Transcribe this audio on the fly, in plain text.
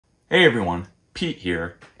Hey everyone, Pete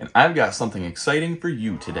here, and I've got something exciting for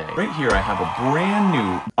you today. Right here I have a brand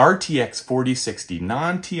new RTX 4060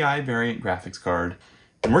 non-TI variant graphics card,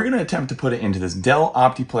 and we're going to attempt to put it into this Dell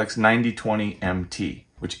Optiplex 9020 MT,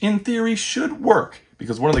 which in theory should work,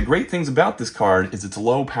 because one of the great things about this card is its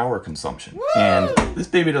low power consumption. And this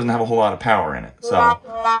baby doesn't have a whole lot of power in it, so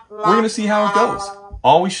we're going to see how it goes.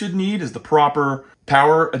 All we should need is the proper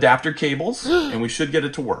power adapter cables, and we should get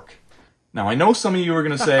it to work. Now, I know some of you are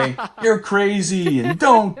going to say, you're crazy and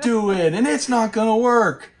don't do it and it's not going to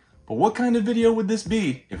work. But what kind of video would this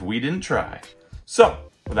be if we didn't try? So,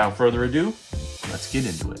 without further ado, let's get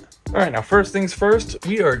into it. All right, now first things first,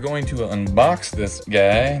 we are going to unbox this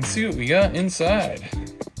guy and see what we got inside.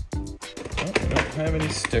 Oh, we don't have any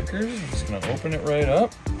stickers. I'm just going to open it right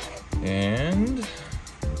up. And,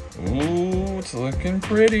 ooh, it's looking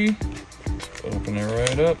pretty. Open it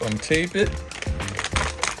right up, untape it.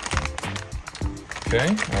 Okay,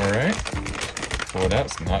 all right. Oh,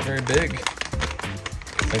 that's not very big.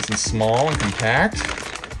 Nice and small and compact.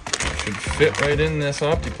 Should fit right in this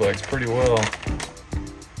Optiplex pretty well.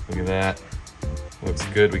 Look at that. Looks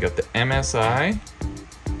good. We got the MSI,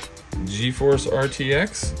 Geforce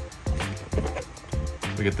RTX.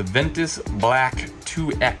 We got the Ventus Black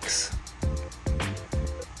 2X.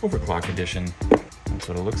 Overclock edition. That's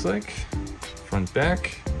what it looks like. Front,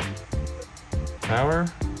 back. Power.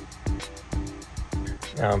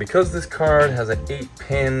 Now, because this card has an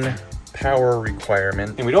 8-pin power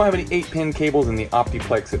requirement, and we don't have any 8-pin cables in the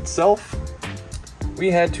Optiplex itself,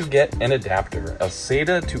 we had to get an adapter, a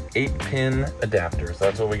SATA to 8-pin adapter. So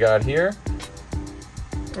that's what we got here.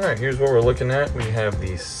 All right, here's what we're looking at. We have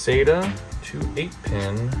the SATA to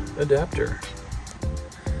 8-pin adapter.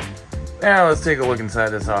 Now let's take a look inside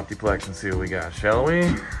this Optiplex and see what we got, shall we?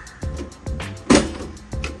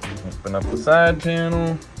 Open up the side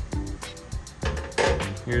panel.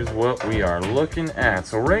 Here's what we are looking at.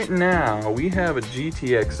 So right now we have a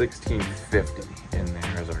GTX 1650 in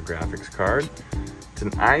there as our graphics card. It's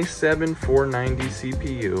an i7 490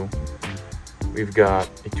 CPU. We've got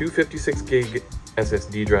a 256 gig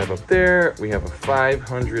SSD drive up there. We have a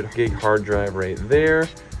 500 gig hard drive right there,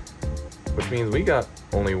 which means we got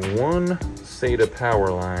only one SATA power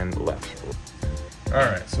line left. All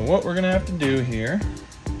right, so what we're gonna have to do here,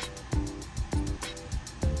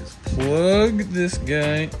 plug this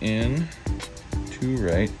guy in to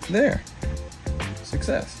right there.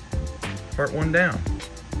 Success. Part one down.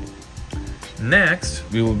 Next,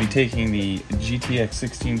 we will be taking the GTX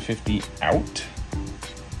 1650 out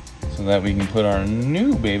so that we can put our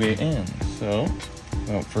new baby in. So,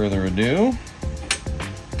 without further ado,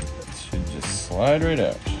 it should just slide right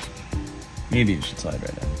out. Maybe it should slide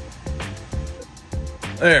right out.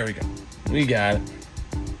 There we go. We got it.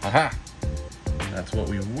 Aha! That's what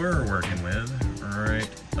we were working with right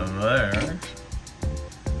there.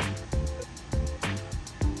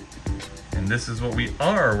 And this is what we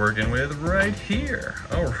are working with right here.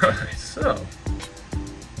 All right, so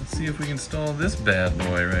let's see if we can install this bad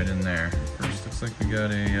boy right in there. First, looks like we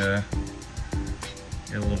got a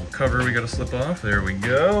little cover we got to slip off. There we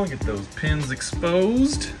go. Get those pins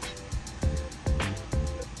exposed.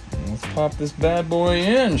 And let's pop this bad boy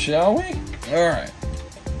in, shall we? All right.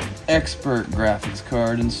 Expert graphics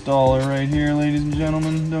card installer right here, ladies and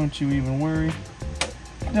gentlemen. Don't you even worry.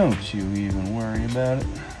 Don't you even worry about it.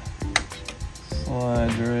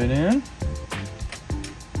 Slides right in.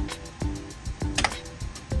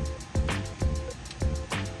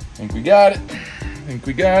 Think we got it. Think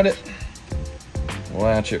we got it.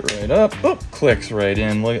 Latch it right up. Oh, clicks right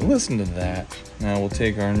in. Listen to that. Now we'll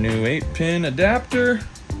take our new 8-pin adapter.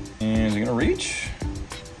 And is it gonna reach?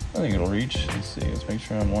 I think it'll reach. Let's see, let's make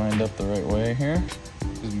sure I'm lined up the right way here.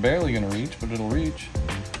 It's barely gonna reach, but it'll reach.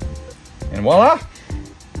 And voila!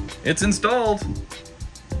 It's installed.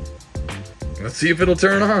 Let's see if it'll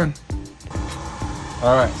turn on.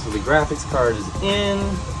 All right, so the graphics card is in.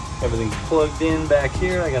 Everything's plugged in back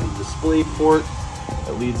here. I got a display port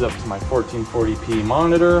that leads up to my 1440p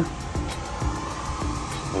monitor.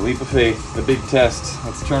 The leap of faith, the big test.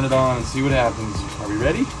 Let's turn it on and see what happens. Are we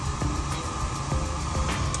ready?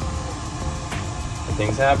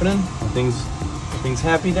 Things happening? Are things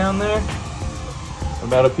happy down there? What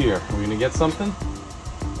about up here? Are we gonna get something?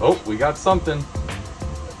 Oh, we got something.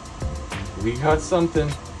 We got something.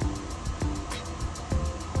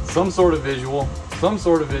 Some sort of visual. Some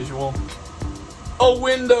sort of visual. A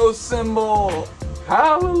Windows symbol!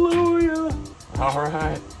 Hallelujah!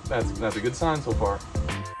 Alright, that's a good sign so far.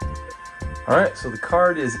 Alright, so the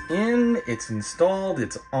card is in, it's installed,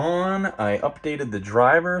 it's on. I updated the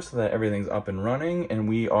driver so that everything's up and running, and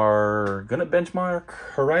we are gonna benchmark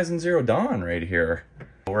Horizon Zero Dawn right here.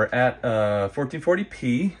 We're at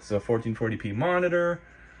 1440p, so 1440p monitor.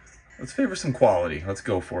 Let's favor some quality. Let's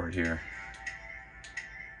go for it here.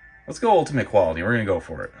 Let's go ultimate quality. We're gonna go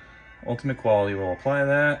for it. Ultimate quality, we'll apply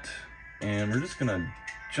that, and we're just gonna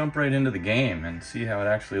jump right into the game and see how it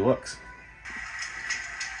actually looks.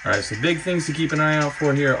 All right, so big things to keep an eye out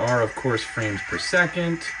for here are, of course, frames per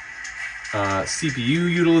second, CPU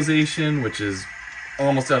utilization, which is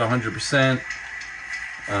almost at 100%,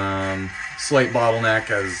 slight bottleneck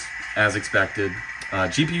as expected.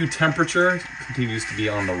 GPU temperature continues to be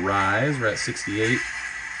on the rise. We're at 68.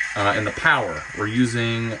 And the power, we're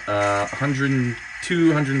using 102,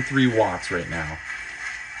 103 watts right now.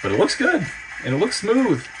 But it looks good, and it looks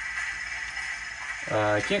smooth.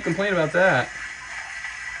 I can't complain about that.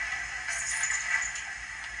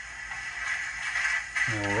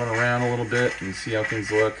 We'll run around a little bit and see how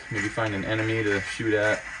things look. Maybe find an enemy to shoot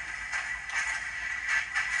at.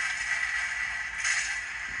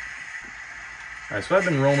 Alright, so I've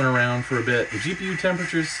been roaming around for a bit. The GPU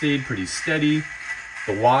temperature's stayed pretty steady.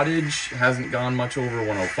 The wattage hasn't gone much over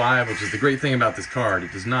 105, which is the great thing about this card.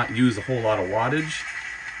 It does not use a whole lot of wattage.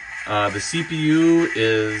 The CPU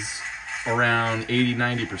is around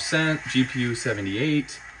 80-90%, GPU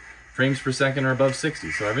 78, frames per second are above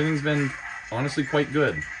 60, so everything's been honestly quite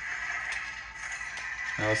good.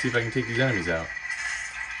 Now let's see if I can take these enemies out.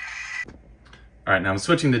 Alright, now I'm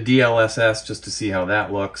switching to DLSS just to see how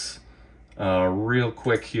that looks. Real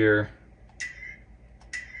quick here.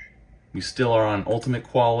 We still are on ultimate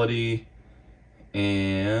quality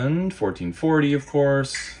and 1440, of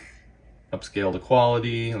course. Upscale to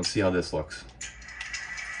quality. Let's see how this looks.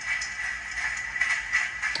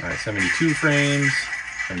 All right, 72 frames,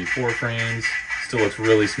 74 frames. Still looks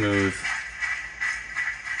really smooth.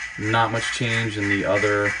 Not much change in the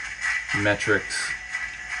other metrics.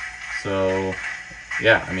 So,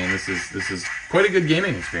 yeah, I mean, this is quite a good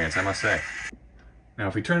gaming experience, I must say. Now,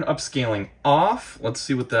 if we turn upscaling off, let's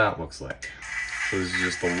see what that looks like. So this is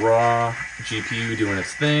just the raw GPU doing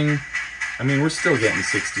its thing. I mean, we're still getting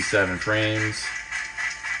 67 frames.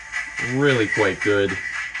 Really quite good.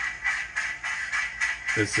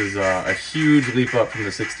 This is a huge leap up from the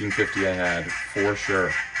 1650 I had, for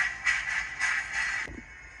sure.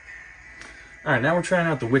 All right, now we're trying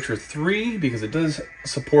out The Witcher 3 because it does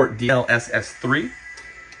support DLSS 3.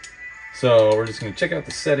 So we're just going to check out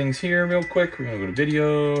the settings here real quick. We're going to go to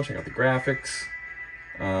video, check out the graphics.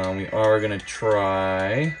 We are going to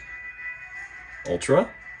try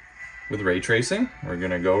Ultra with ray tracing. We're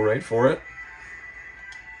going to go right for it.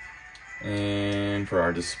 And for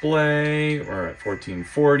our display, we're at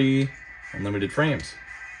 1440, unlimited frames.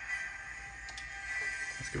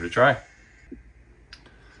 Let's give it a try.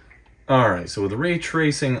 All right, so with ray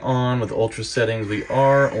tracing on with Ultra settings, we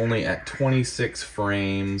are only at 26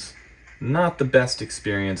 frames. Not the best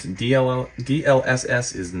experience.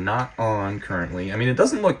 DLSS is not on currently. I mean, it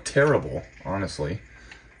doesn't look terrible, honestly.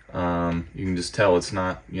 You can just tell it's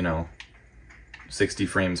not, 60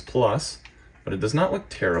 frames plus, but it does not look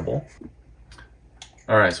terrible.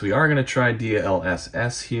 All right, so we are gonna try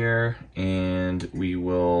DLSS here, and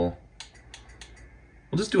we'll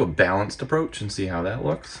just do a balanced approach and see how that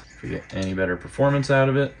looks. If we get any better performance out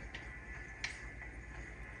of it.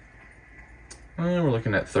 And we're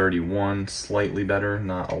looking at 31, slightly better,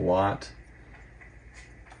 not a lot.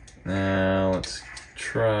 Now let's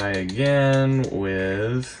try again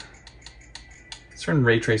with, let's turn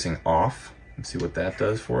ray tracing off and see what that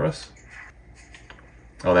does for us.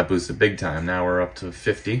 Oh, that boosted big time. Now we're up to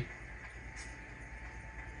 50.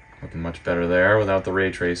 Looking much better there without the ray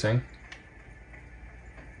tracing.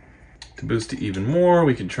 To boost it even more,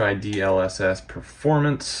 we could try DLSS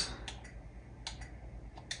performance.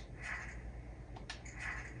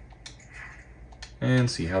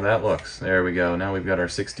 And see how that looks. There we go. Now we've got our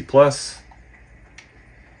 60 plus.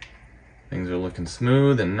 Things are looking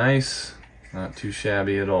smooth and nice. Not too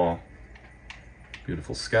shabby at all.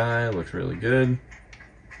 Beautiful sky, looks really good.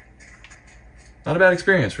 Not a bad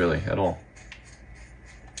experience really, at all.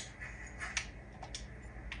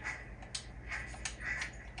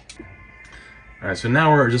 Alright, so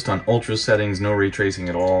now we're just on ultra settings, no ray tracing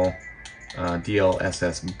at all.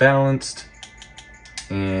 DLSS balanced.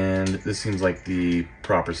 And this seems like the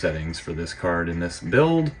proper settings for this card in this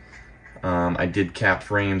build. I did cap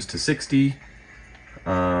frames to 60,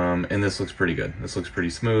 and this looks pretty good. This looks pretty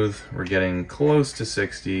smooth. We're getting close to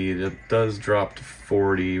 60. It does drop to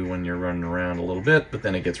 40 when you're running around a little bit, but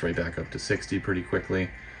then it gets right back up to 60 pretty quickly.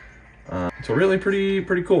 So really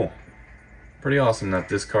pretty cool. Pretty awesome that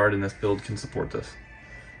this card and this build can support this.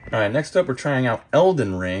 All right, next up we're trying out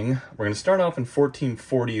Elden Ring. We're gonna start off in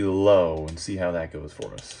 1440 low and see how that goes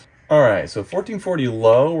for us. All right, so 1440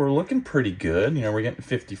 low, we're looking pretty good. You know, we're getting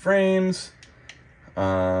 50 frames.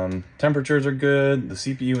 Temperatures are good. The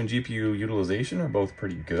CPU and GPU utilization are both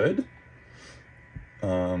pretty good.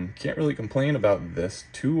 Can't really complain about this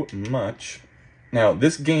too much. Now,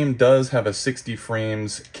 this game does have a 60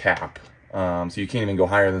 frames cap, so you can't even go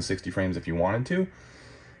higher than 60 frames if you wanted to.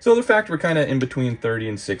 So the fact we're kind of in between 30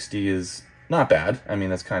 and 60 is not bad. I mean,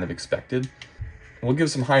 that's kind of expected. We'll give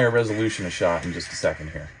some higher resolution a shot in just a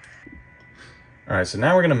second here. All right, so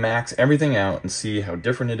now we're gonna max everything out and see how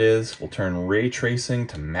different it is. We'll turn ray tracing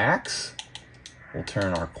to max. We'll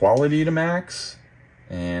turn our quality to max,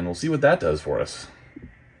 and we'll see what that does for us.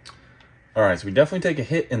 All right, so we definitely take a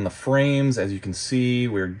hit in the frames. As you can see,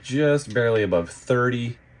 we're just barely above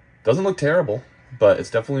 30. Doesn't look terrible, but it's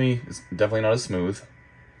definitely not as smooth.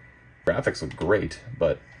 Graphics look great,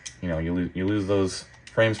 but you know, you lose those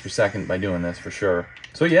frames per second by doing this for sure.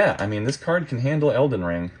 So yeah, I mean, this card can handle Elden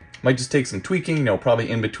Ring. Might just take some tweaking, you know,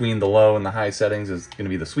 probably in between the low and the high settings is gonna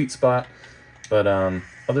be the sweet spot. But other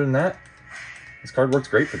than that, this card works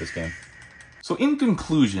great for this game. So in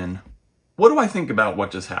conclusion, what do I think about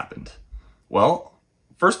what just happened? Well,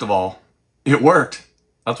 first of all, it worked.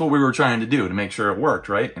 That's what we were trying to do, to make sure it worked,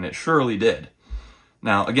 right? And it surely did.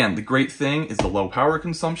 Now, again, the great thing is the low power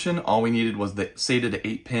consumption. All we needed was the SATA to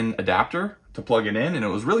 8-pin adapter to plug it in, and it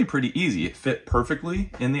was really pretty easy. It fit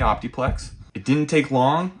perfectly in the Optiplex. It didn't take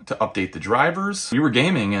long to update the drivers. We were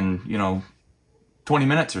gaming in, you know, 20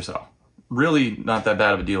 minutes or so. Really not that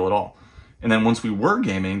bad of a deal at all. And then once we were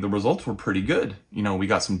gaming, the results were pretty good. You know, we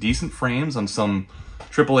got some decent frames on some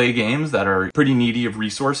AAA games that are pretty needy of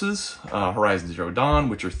resources. Horizon Zero Dawn,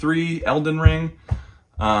 Witcher 3, Elden Ring.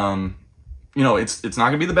 You know, it's not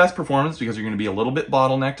gonna be the best performance because you're gonna be a little bit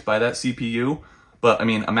bottlenecked by that CPU. But I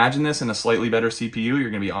mean, imagine this in a slightly better CPU, you're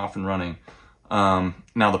gonna be off and running. Now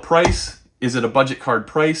the price, is it a budget card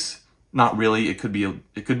price? Not really. It could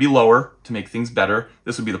be lower to make things better.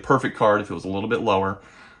 This would be the perfect card if it was a little bit lower.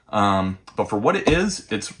 But for what it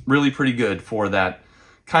is, it's really pretty good for that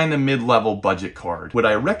kind of mid-level budget card. Would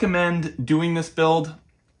I recommend doing this build?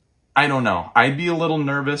 I don't know. I'd be a little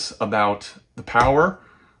nervous about the power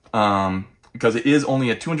because it is only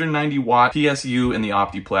a 290 watt PSU in the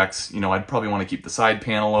Optiplex. You know, I'd probably want to keep the side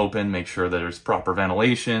panel open, make sure that there's proper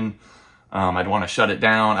ventilation. I'd want to shut it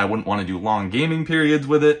down. I wouldn't want to do long gaming periods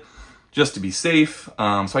with it just to be safe.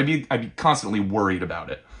 So I'd be constantly worried about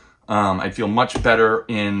it. I'd feel much better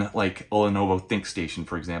in like a Lenovo ThinkStation,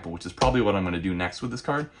 for example, which is probably what I'm going to do next with this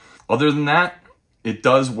card. Other than that, it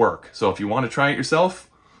does work. So if you want to try it yourself,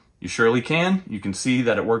 you surely can. You can see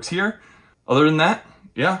that it works here. Other than that,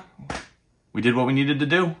 yeah, we did what we needed to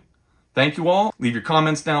do. Thank you all. Leave your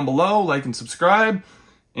comments down below, like and subscribe,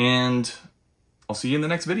 and I'll see you in the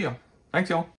next video. Thanks, y'all.